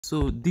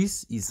So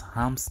this is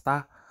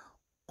Hamster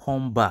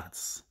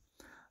Kombat,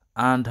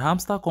 and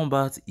Hamster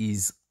Kombat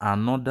is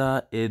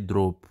another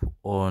airdrop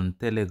on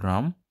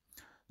Telegram,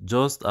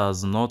 just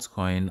as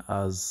Notcoin,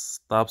 as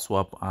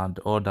TapSwap and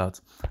all that.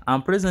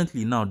 And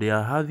presently now they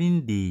are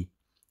having the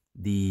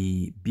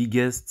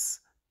biggest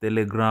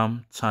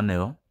Telegram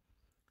channel.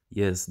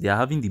 Yes, they are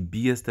having the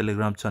biggest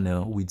Telegram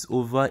channel with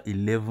over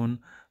 11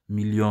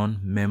 million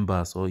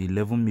members or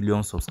 11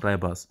 million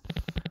subscribers.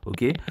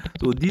 Okay,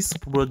 so this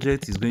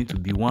project is going to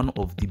be one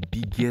of the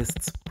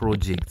biggest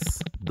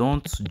projects.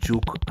 Don't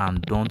joke and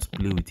don't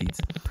play with it.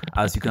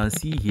 As you can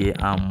see here,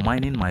 I'm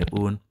mining my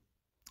own.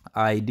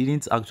 I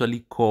didn't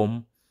actually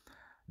come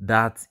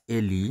that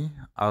early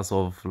as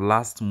of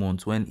last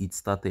month when it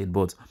started,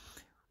 but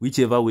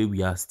whichever way,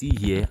 we are still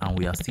here and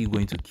we are still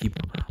going to keep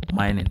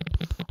mining.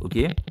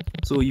 Okay,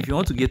 so if you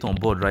want to get on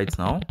board right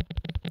now,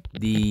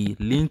 the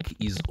link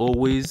is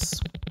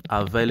always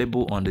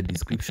available on the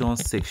description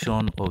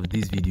section of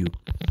this video.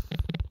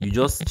 You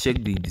just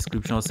check the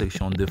description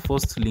section. The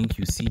first link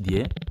you see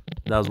there,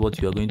 that's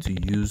what you are going to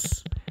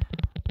use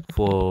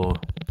for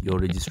your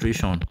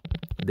registration.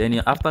 Then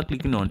after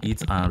clicking on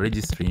it and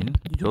registering,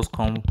 you just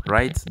come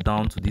right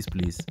down to this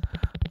place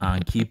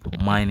and keep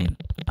mining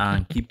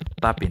and keep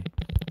tapping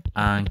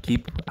and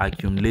keep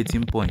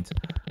accumulating points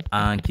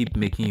and keep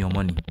making your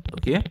money.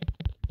 Okay,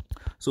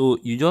 so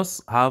you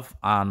just have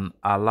an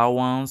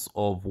allowance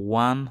of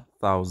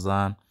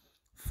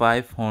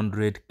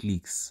 1,500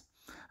 clicks,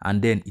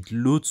 and then it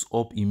loads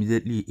up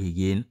immediately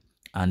again,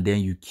 and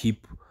then you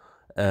keep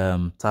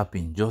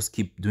tapping. Just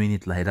keep doing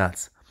it like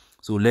that.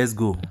 So let's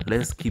go,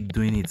 let's keep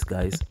doing it,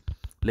 guys.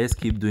 Let's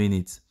keep doing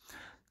it.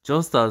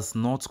 Just as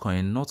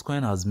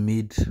Notcoin has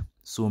made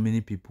so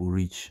many people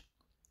rich,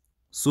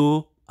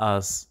 so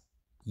as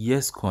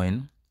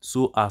Yescoin,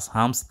 so as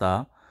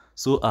Hamster,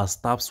 so as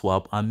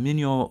TapSwap, and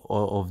many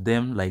of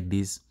them like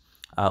this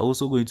are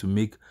also going to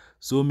make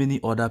so many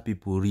other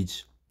people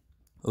rich.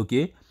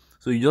 Okay,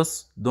 so you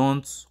just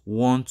don't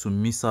want to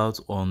miss out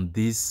on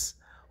this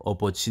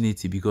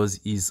opportunity, because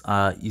it's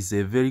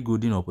a very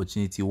good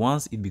opportunity.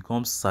 Once it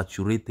becomes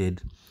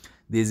saturated,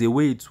 there's a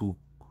way to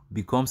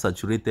become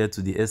saturated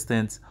to the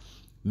extent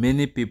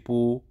many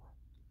people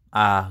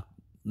are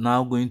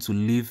now going to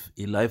live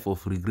a life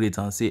of regret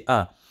and say,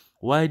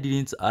 why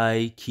didn't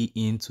I key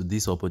into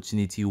this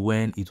opportunity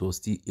when it was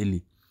still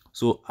early?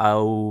 So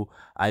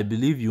I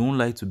believe you won't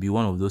like to be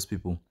one of those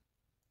people.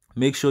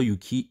 Make sure you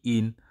key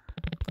in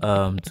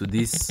to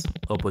this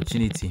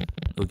opportunity.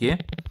 Okay,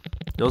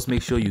 just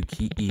make sure you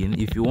key in.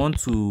 If you want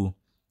to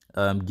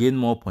gain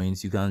more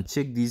points, you can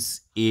check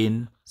this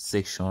in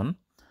section.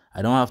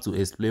 I don't have to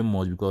explain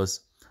much because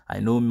I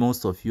know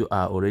most of you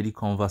are already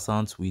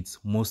conversant with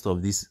most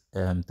of these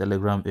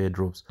Telegram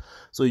airdrops.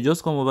 So you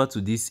just come over to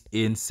this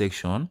in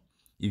section.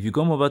 If you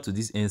come over to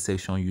this in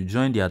section, you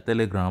join their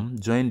Telegram,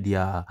 join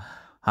their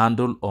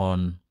handle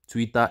on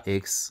Twitter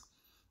X,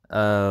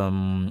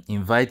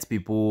 invite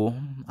people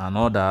and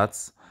all that.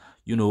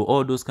 You know,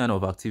 all those kind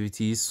of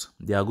activities.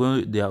 They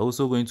are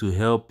also going to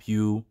help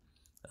you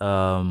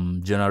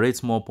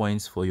generate more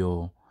points for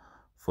your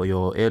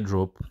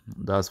airdrop.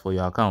 That's for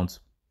your account.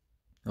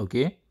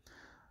 Okay,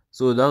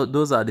 so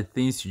those are the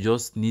things you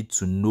just need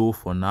to know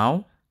for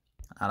now.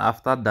 And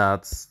after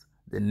that,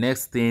 the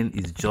next thing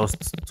is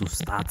just to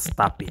start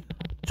tapping.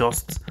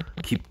 Just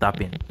keep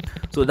tapping.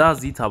 So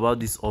that's it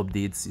about this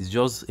update. It's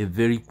just a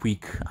very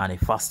quick and a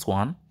fast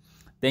one.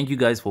 Thank you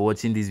guys for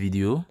watching this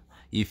video.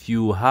 If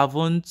you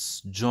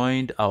haven't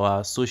joined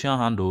our social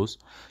handles,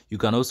 you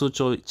can also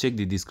check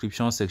the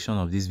description section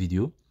of this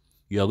video.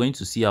 You are going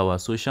to see our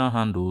social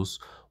handles,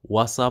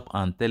 WhatsApp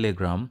and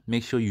Telegram.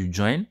 Make sure you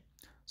join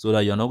so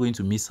that you're not going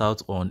to miss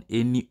out on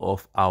any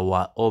of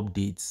our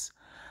updates.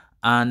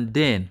 And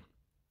then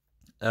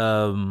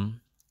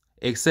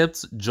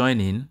except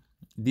joining,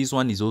 this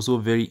one is also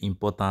very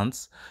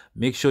important.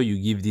 Make sure you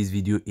give this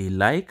video a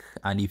like,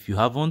 and if you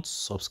haven't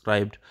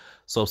subscribed,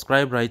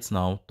 subscribe right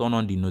now, turn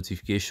on the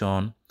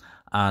notification,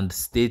 and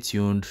stay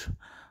tuned,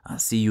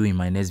 and see you in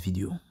my next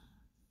video.